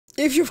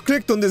If you've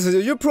clicked on this video,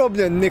 you're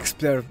probably a Nix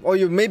player, or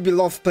you maybe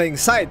love playing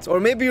Scythe, or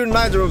maybe you're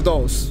neither of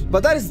those.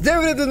 But that is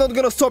definitely not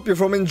gonna stop you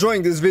from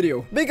enjoying this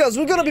video, because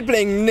we're gonna be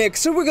playing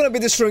Nix, and we're gonna be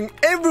destroying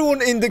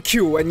everyone in the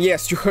queue. And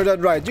yes, you heard that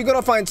right, you're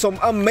gonna find some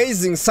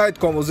amazing side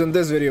combos in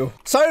this video.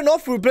 Starting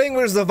off, we're playing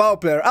versus the Val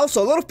player.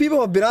 Also, a lot of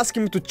people have been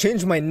asking me to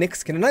change my Nix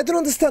skin, and I don't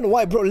understand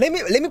why, bro. Let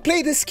me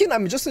play this skin.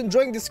 I'm just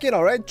enjoying this skin,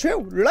 alright?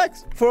 Chill,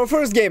 relax. For our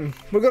first game,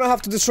 we're gonna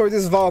have to destroy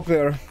this Val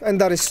player, and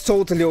that is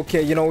totally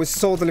okay, you know, it's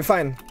totally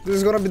fine. This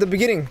is gonna be the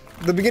beginning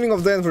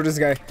of the end for this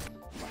guy.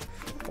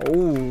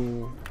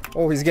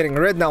 Oh, he's getting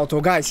red now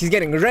too, guys. He's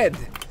getting red.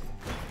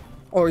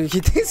 Oh, he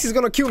thinks he's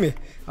gonna kill me.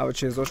 I would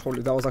change those.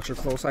 Holy, that was actually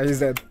close. He's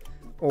dead.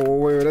 Oh,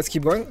 wait, let's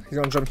keep going. He's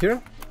gonna jump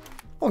here.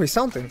 Oh, he's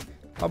sounding.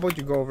 How about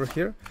you go over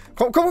here?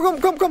 Come.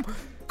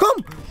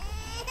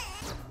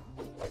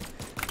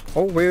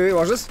 Oh, wait,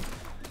 watch this.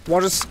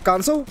 Watch this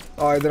cancel.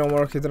 Oh, it didn't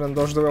work. He didn't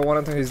dodge the way I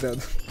wanted, and he's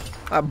dead.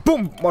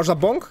 Boom. Watch that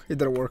bonk. It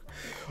didn't work.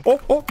 Oh,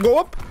 go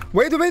up.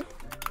 Wait a bit.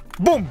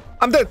 Boom!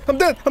 I'm dead!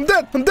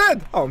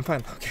 Oh, I'm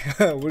fine.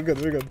 Okay, we're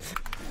good.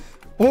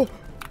 Oh,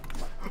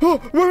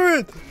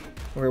 wait!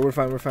 Okay, we're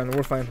fine.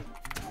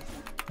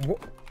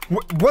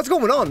 What's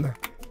going on?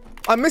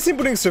 I'm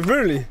misinputting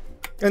severely.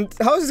 And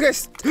how is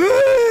this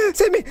guy?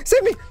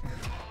 Save me!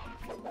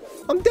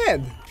 I'm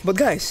dead. But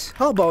guys,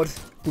 how about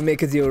we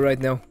make a deal right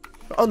now?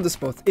 On the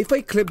spot. If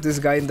I clip this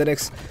guy in the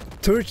next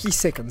 30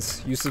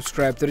 seconds, you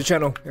subscribe to the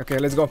channel. Okay,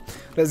 let's go.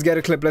 Let's get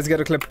a clip.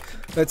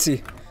 Let's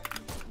see.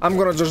 I'm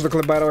gonna judge the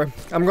clip, by the way.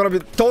 I'm gonna be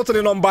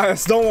totally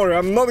non-biased. Don't worry,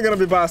 I'm not gonna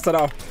be biased at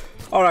all.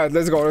 Alright,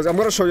 let's go. I'm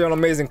gonna show you an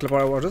amazing clip.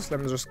 Alright, watch this. Let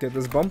me just get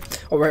this bomb.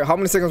 Oh, wait, how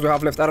many seconds we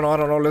have left? I don't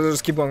know. Let's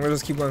just keep going.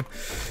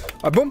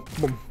 Boom,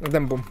 and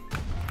then boom.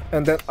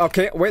 And then,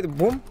 okay, wait,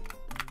 boom.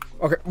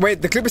 Okay, wait,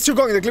 the clip is still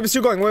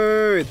going.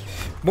 Wait.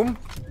 Boom.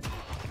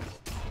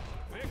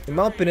 In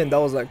my opinion, that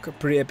was like a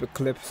pretty epic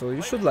clip, so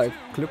you should like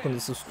click on the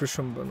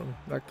subscription button,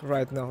 like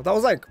right now. That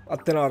was like a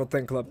 10 out of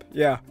 10 clip,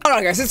 yeah.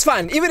 Alright guys, it's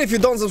fine. Even if you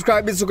don't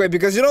subscribe, it's okay,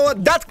 because you know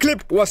what? That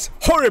clip was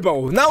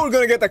horrible. Now we're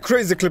gonna get a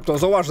crazy clip though,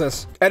 so watch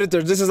this.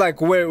 Editor, this is like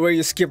where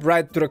you skip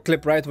right to the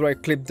clip, right where I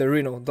clip the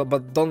Reno.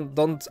 But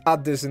don't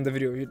add this in the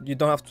video. You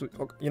don't have to,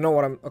 okay, you know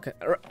what I'm, okay.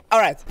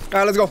 Alright,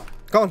 let's go.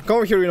 Come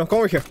over here, Reno, come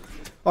over here.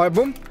 Alright,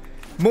 boom.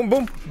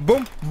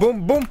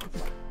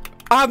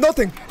 I have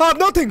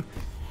nothing.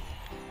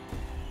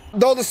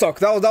 The auto suck.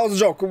 That was a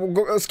joke.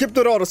 Skip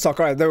to the auto suck.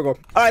 Alright, there we go.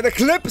 Alright, the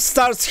clip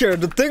starts here.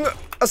 The thing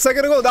a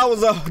second ago, that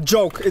was a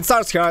joke. It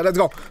starts here. Alright, let's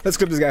go. Let's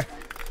clip this guy.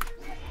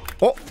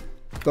 Oh,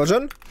 dodge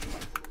in.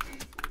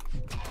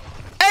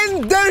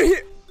 And there he...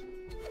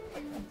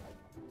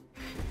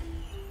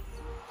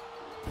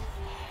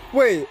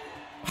 Wait.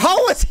 How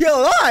was he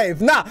alive?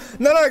 Nah,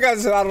 no,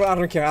 guys, I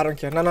don't care.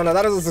 No,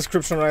 that is a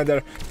description right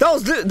there.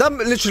 That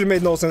literally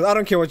made no sense. I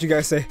don't care what you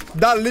guys say.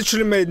 That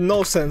literally made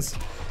no sense.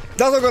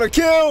 That's not gonna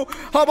kill.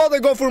 How about I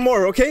go for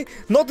more, okay?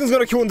 Nothing's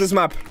gonna kill on this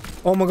map.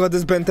 Oh my god,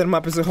 this Ben 10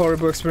 map is a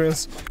horrible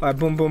experience. Alright,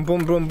 boom.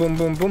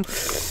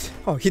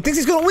 Oh, he thinks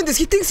he's gonna win this.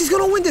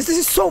 This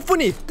is so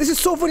funny.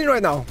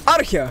 Right now. Out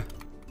of here.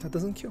 That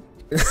doesn't kill.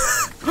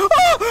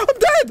 Oh, I'm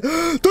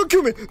dead. Don't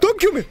kill me.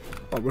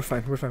 Oh, we're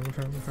fine.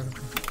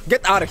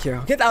 Get out of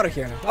here.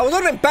 I was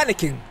not even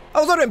panicking.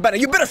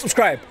 You better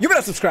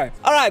subscribe.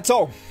 Alright,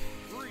 so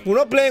we're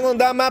not playing on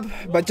that map,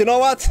 but you know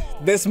what?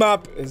 This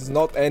map is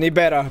not any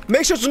better.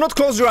 Make sure to not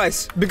close your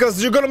eyes,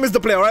 because you're gonna miss the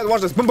play, alright?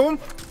 Watch this. Boom.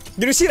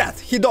 Did you see that?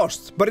 He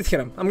dodged, but it hit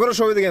him. I'm gonna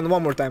show it again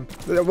one more time.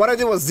 What I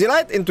did was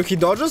Z-Light into he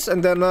dodges,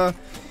 and then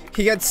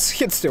he gets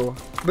hit still.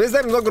 But this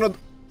time I'm not gonna...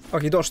 Oh,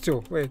 he dodged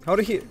still. Wait, how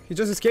did he... He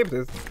just escaped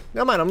it.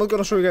 Never mind, I'm not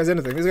gonna show you guys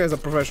anything. This guy's a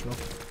professional.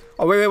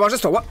 Oh, wait, watch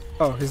this. What?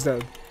 Oh, he's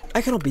dead.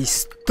 I cannot be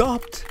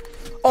stopped.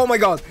 Oh my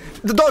god.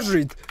 The dodge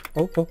read.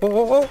 Oh,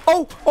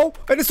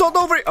 and it's not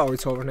over. Oh,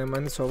 it's over. Never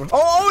mind, it's over.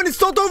 Oh, and it's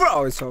not over.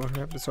 Oh, it's over.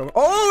 Yep, it's over.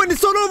 Oh, and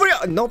it's not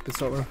over. Nope,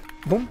 it's over.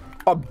 Boom.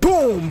 Oh,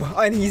 boom.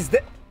 And he's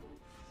dead.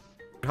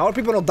 How are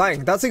people not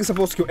dying? That thing's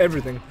supposed to kill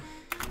everything.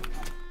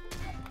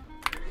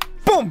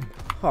 Boom.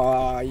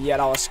 Oh, yeah,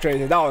 that was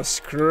crazy.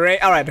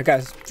 Alright,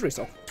 guys.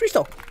 3-star.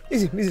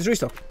 Easy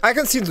 3-star. I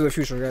can see into the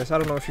future, guys. I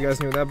don't know if you guys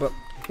knew that, but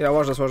yeah,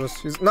 watch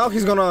this. Now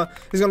he's gonna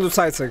do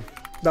side sig.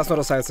 That's not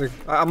a side sig.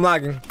 I'm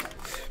lagging.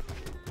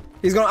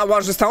 He's gonna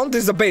watch this town.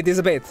 This is a bait.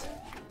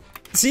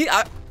 See,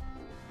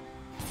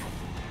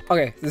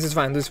 okay, this is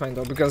fine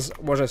though, because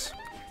watch this.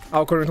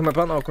 According to my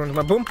plan,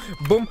 boom.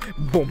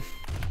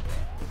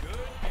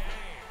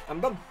 I'm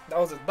done. That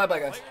was it. Bye,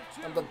 guys.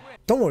 I'm done.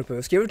 Don't worry,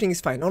 Pavelski. Everything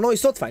is fine. Oh no,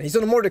 it's not fine. He's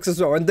on the Mordex as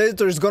well, and the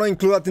editor is gonna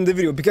include that in the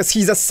video because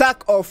he's a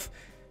sack of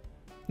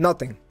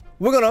nothing.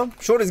 We're gonna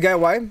show this guy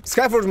why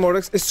Skyforge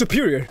Mordex is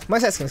superior. My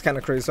side skin is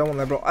kinda crazy, so I'm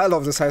like, bro, I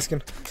love this side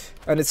skin.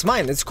 And it's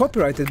mine, it's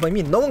copyrighted by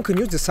me. No one can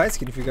use this side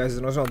skin if you guys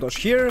don't know. So I'll dodge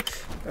here,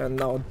 and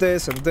now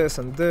this, and this,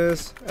 and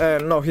this.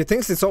 And no, he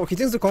thinks it's over. He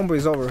thinks the combo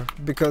is over,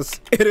 because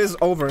it is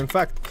over, in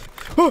fact.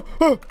 Oh,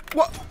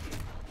 what?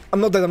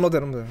 I'm not dead. Okay,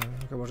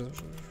 watch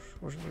this.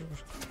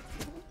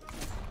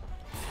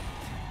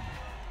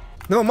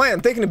 Never mind,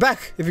 I'm taking it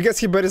back. If he gets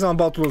hit by this, I'm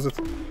about to lose it.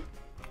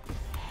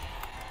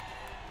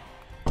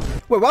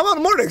 Wait, why am I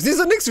on more Nix? This is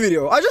a Nix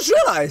video. I just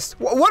realized.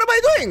 What am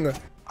I doing?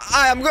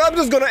 I'm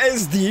just gonna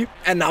SD,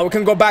 and now we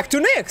can go back to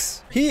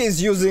Nix. He is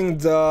using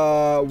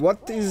the...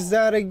 What is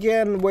that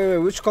again? Wait,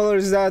 which color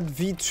is that?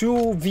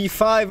 V2,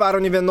 V5? I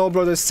don't even know,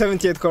 bro. There's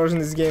 78 colors in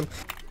this game.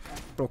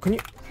 Bro, can you...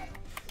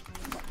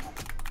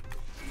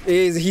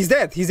 He's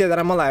dead, and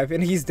I'm alive,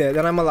 and he's dead,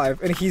 and I'm alive,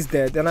 and he's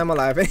dead, and I'm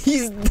alive, and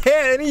he's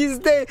dead, and he's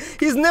dead.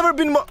 He's never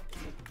been more...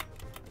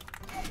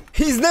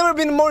 He's never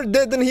been more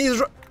dead than he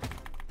is...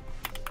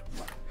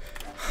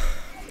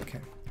 Okay.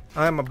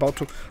 I am about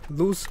to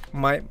lose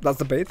my... That's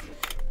the bait.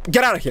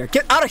 Get out of here,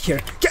 get out of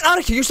here, get out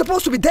of here. You're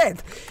supposed to be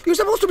dead. You're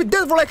supposed to be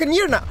dead for like a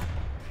year now.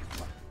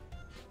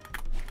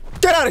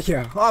 Get out of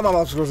here. I'm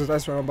about to lose it, I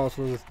swear I'm about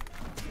to lose it.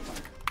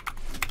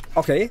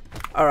 Okay,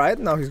 alright,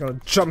 now he's gonna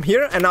jump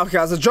here, and now he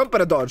has a jump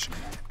and a dodge.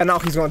 And now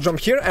he's gonna jump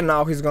here, and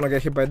now he's gonna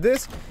get hit by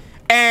this.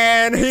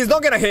 And he's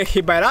not gonna get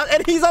hit by that,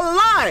 and he's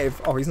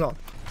alive! Oh, he's not.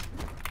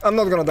 I'm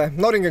not gonna die.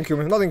 Nothing can kill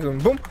me, nothing can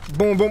kill me. Boom,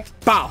 boom, boom,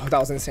 pow! That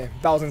was insane,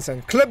 that was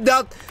insane. Clip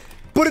that,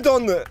 put it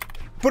on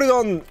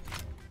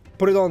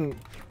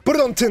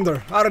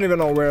Tinder. I don't even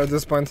know where at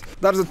this point.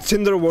 That is a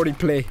Tinder-worthy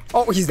play.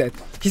 Oh, he's dead,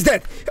 he's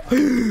dead!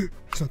 He's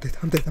not dead,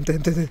 I'm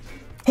dead.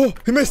 Oh,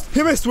 he missed,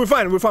 we're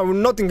fine,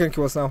 nothing can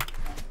kill us now.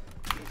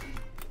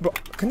 Bro,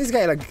 can this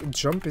guy like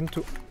jump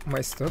into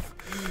my stuff?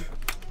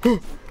 You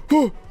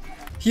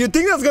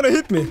think that's gonna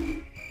hit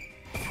me?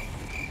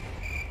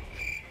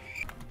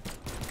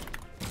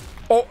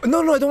 Oh,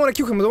 no, I don't wanna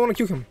kill him,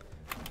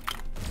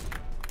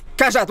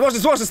 Catch that, watch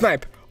the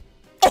snipe.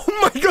 Oh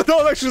my god, that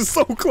was actually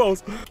so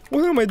close.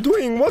 What am I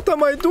doing?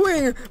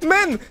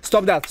 Man,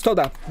 stop that,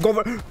 go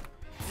over.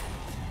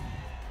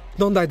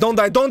 Don't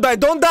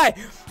die.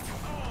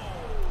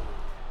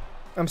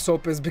 I'm so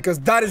pissed because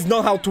that is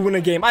not how to win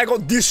a game. I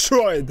got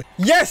destroyed.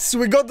 Yes,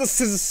 we got the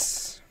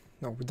scissors.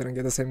 No, we didn't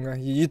get the same guy.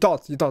 You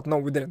thought. No,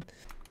 we didn't.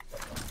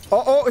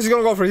 Oh, he's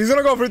gonna go for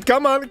it.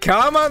 Come on.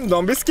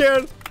 Don't be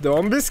scared.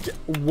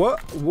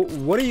 What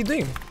are you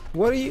doing?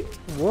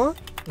 What?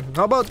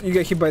 How about you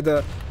get hit by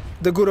the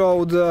good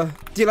old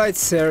delight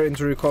stare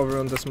into recovery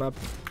on this map?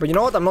 But you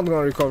know what? I'm not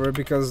gonna recover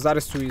because that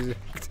is too easy.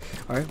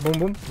 Alright,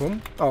 boom.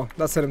 Oh,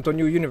 that set him to a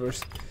new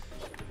universe.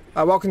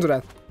 Walk into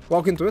that.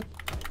 Walk into it,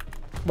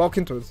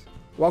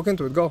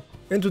 go.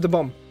 Into the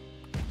bomb.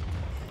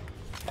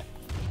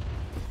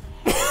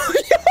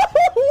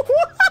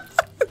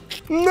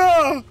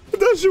 No!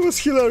 That shit was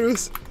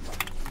hilarious.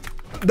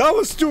 That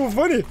was too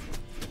funny.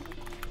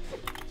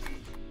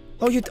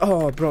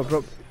 Oh,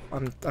 bro.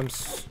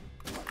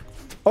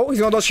 Oh, he's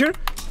gonna dodge here.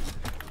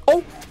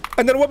 Oh,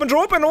 and then weapon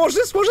drop, and watch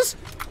this.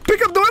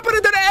 Pick up the weapon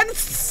and then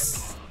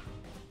ends.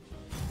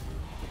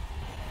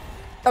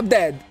 I'm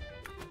dead.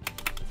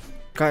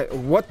 Guy,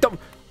 what the...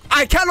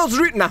 I cannot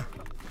read now.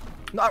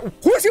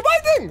 Who is he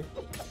fighting?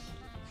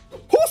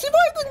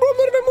 Bro? I'm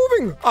not even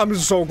moving. I'm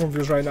so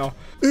confused right now.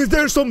 Is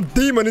there some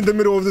demon in the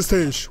middle of the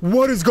stage?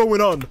 What is going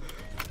on?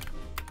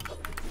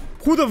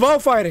 Who the Val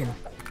fighting?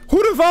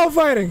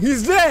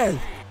 He's dead.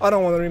 I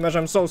don't want to rematch.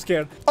 I'm so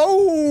scared.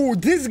 Oh,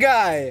 this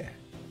guy.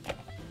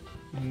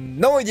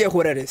 No idea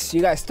who that is.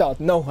 You guys thought?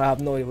 No, I have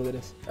no idea who that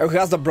is. He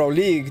has the Bro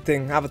League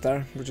thing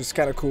avatar, which is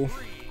kind of cool.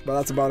 But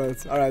that's about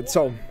it. Alright,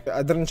 so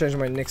I didn't change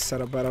my Nix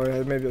setup, by the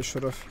way. Maybe I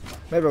should have.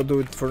 Maybe I'll do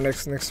it for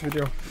next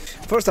video.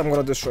 First, I'm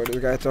gonna destroy this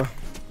guy though.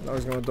 Now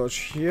he's gonna dodge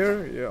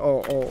here. Yeah.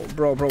 Oh,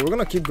 bro, we're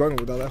gonna keep going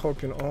with that. I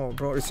hope you know. Oh,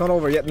 bro, it's not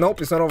over yet.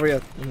 Nope, it's not over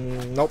yet.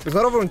 Nope, it's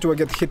not over until I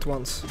get hit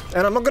once.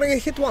 And I'm not gonna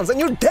get hit once, and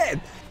you're dead.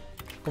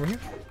 Over here.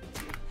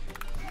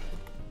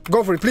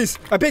 Go for it, please.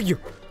 I beg you.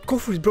 Go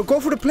for it, bro.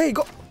 Go for the play.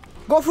 Go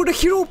for the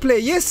hero play.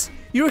 Yes,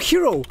 you're a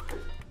hero.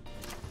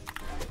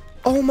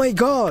 Oh my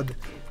god.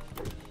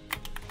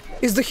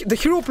 Is the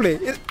hero play?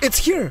 It's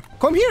here.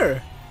 Come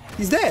here.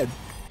 He's dead.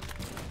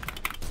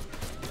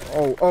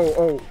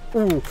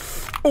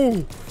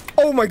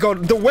 Oh my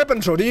god, the weapon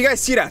throw. Did you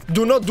guys see that?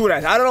 Do not do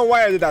that. I don't know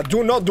why I did that.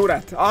 Do not do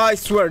that. I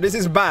swear, this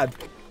is bad.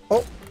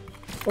 Oh.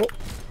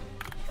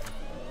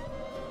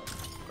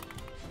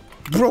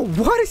 Bro,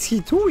 what is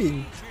he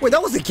doing? Wait,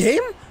 that was the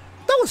game?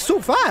 That was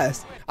so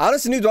fast. I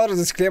honestly need to add a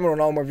disclaimer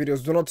on all my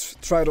videos. Do not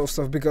try those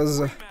stuff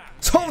because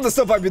some of the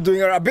stuff I've been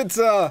doing are a bit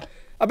not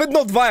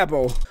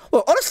viable.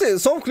 Well, honestly,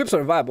 some clips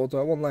are viable, so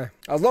I won't lie.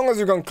 As long as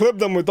you can clip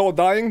them without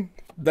dying,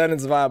 then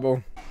it's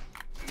viable.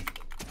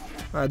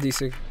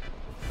 DC.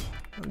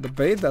 The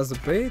bait, that's the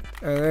bait.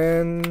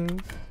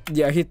 And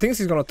yeah, he thinks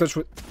he's gonna touch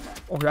with...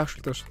 Oh, he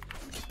actually touched.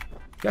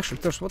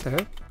 What the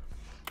hell?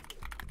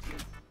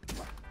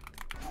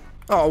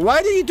 Oh,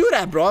 why do you do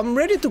that, bro? I'm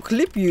ready to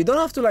clip you. You don't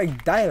have to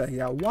like die like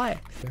that. Why?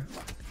 Yeah.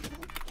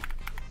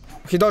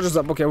 He dodges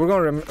up. Okay, we're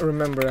gonna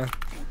remember that.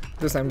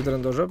 This time he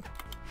didn't dodge up.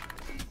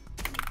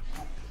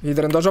 He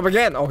didn't dodge up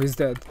again. Oh, he's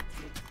dead.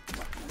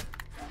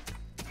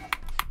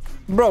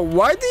 Bro,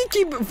 why do you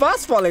keep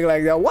fast falling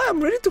like that? Why?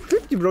 I'm ready to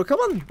clip you, bro. Come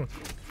on.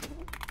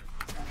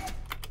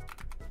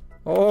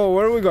 Oh,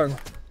 where are we going?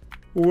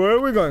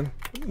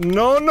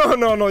 No.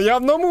 You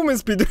have no movement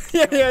speed.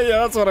 yeah.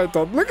 That's what I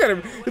thought. Look at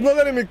him. He's not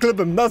letting me clip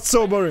him. That's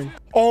so boring.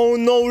 Oh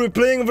no, we're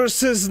playing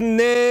versus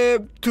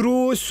Neptruso.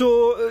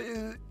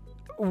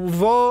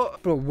 Bro,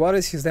 what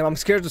is his name? I'm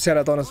scared to say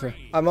that, honestly.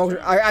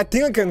 I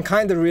think I can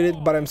kind of read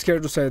it, but I'm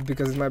scared to say it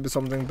because it might be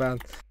something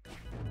bad.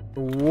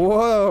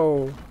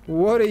 Whoa,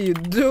 what are you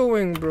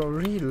doing, bro?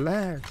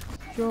 Relax.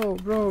 Yo,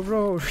 bro,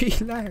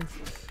 relax.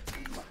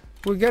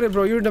 We get it,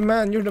 bro. You're the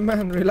man.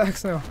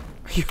 Relax now.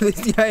 You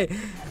this guy.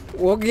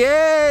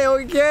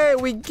 Okay,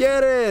 we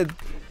get it.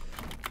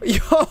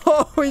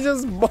 Yo, he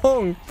just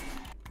bonked.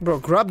 Bro,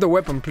 grab the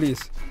weapon,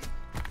 please.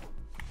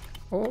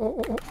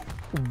 Oh.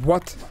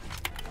 What?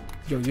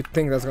 Yo, you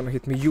think that's gonna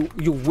hit me? You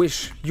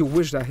wish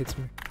that hits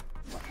me.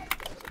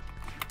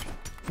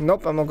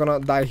 Nope, I'm not gonna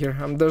die here.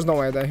 There's no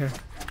way I die here.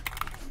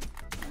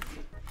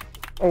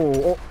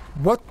 Oh,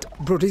 what?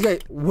 Bro, this guy,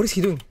 what is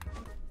he doing?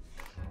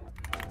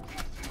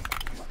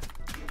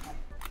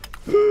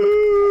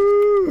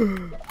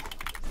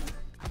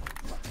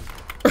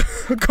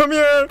 Come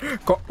here.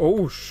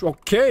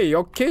 Okay,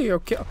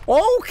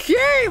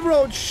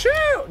 bro,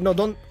 chill. No,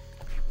 don't.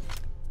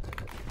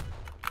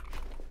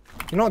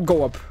 You know what?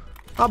 Go up.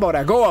 How about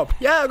that? Go up.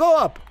 Yeah, go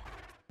up.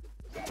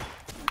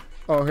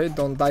 Okay,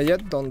 don't die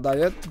yet. Don't die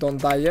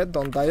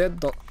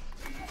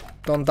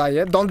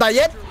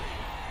yet.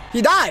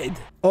 He died.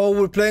 Oh,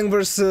 we're playing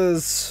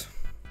versus.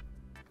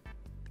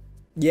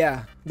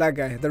 Yeah, that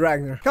guy, the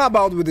Ragnar. How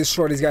about we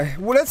destroy this guy?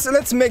 Well,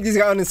 let's make this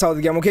guy uninstall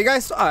the game, okay,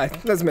 guys?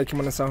 Alright, let's make him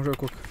uninstall real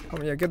quick.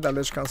 Come here, get that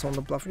ledge cancel on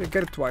the bluff. Yeah,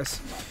 get it twice.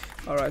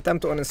 Alright, time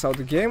to uninstall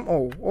the game.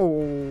 Oh,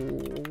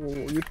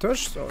 you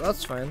touched? Oh,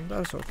 that's fine.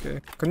 That's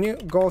okay. Can you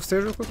go off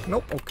stage real quick?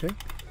 Nope, okay.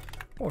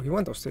 Oh, he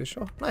went off stage.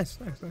 Oh, nice.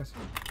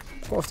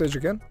 Go off stage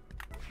again.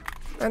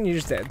 And you're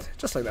just dead.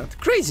 Just like that.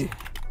 Crazy!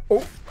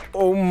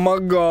 Oh my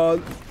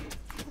god.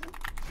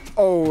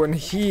 Oh, and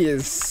he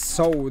is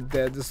so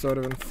dead. It's not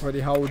even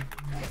funny how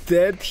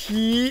dead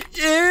he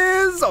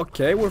is.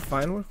 Okay, we're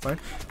fine.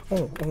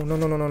 Oh,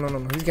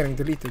 no. He's getting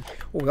deleted.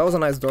 Oh, that was a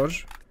nice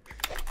dodge.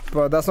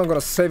 But that's not gonna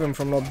save him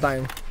from not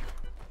dying.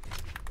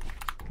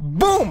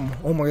 Boom!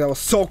 Oh my god, that was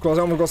so close.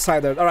 I almost got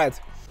sided. Alright.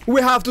 We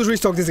have to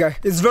restock this guy.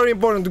 It's very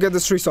important to get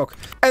this restock.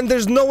 And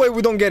there's no way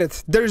we don't get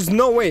it. There's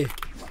no way.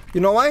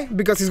 You know why?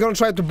 Because he's gonna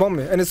try to bomb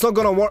me. And it's not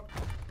gonna work.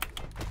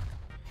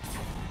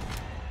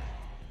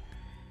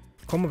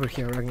 Come over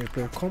here, Ragnar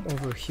player. Come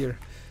over here.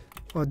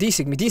 Oh,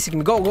 desig me.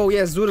 Go.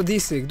 Yes, do the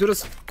desig. Do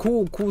this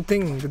cool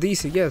thing. The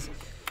desig, yes.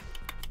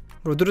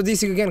 Bro, do the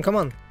desig again. Come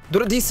on. Do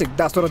the desig.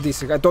 That's not a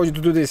desig. I told you to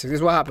do desig. This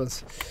is what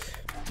happens.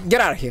 Get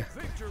out of here.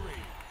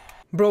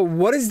 Bro,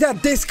 what is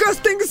that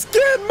disgusting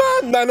skin,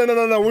 man?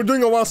 No. We're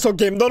doing a one-shot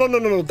game. No.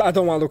 I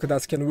don't want to look at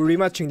that skin. We're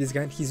rematching this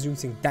guy and he's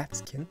using that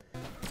skin.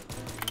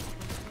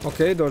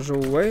 Okay, dodge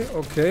away.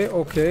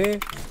 Okay.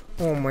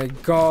 Oh my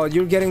god,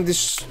 you're getting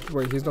this.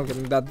 Wait, he's not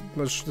getting that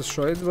much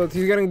destroyed, but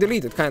he's getting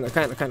deleted. Kinda.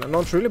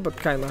 Not really, but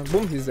kinda.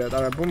 Boom, he's dead.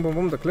 Alright,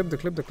 boom. The clip.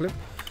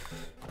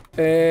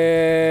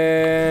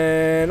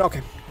 And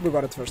okay, we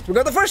got it first. We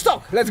got the first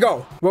stock. Let's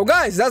go. Well,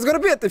 guys, that's gonna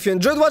be it. If you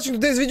enjoyed watching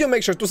today's video,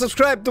 make sure to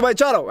subscribe to my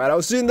channel, and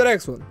I'll see you in the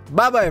next one.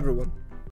 Bye, everyone.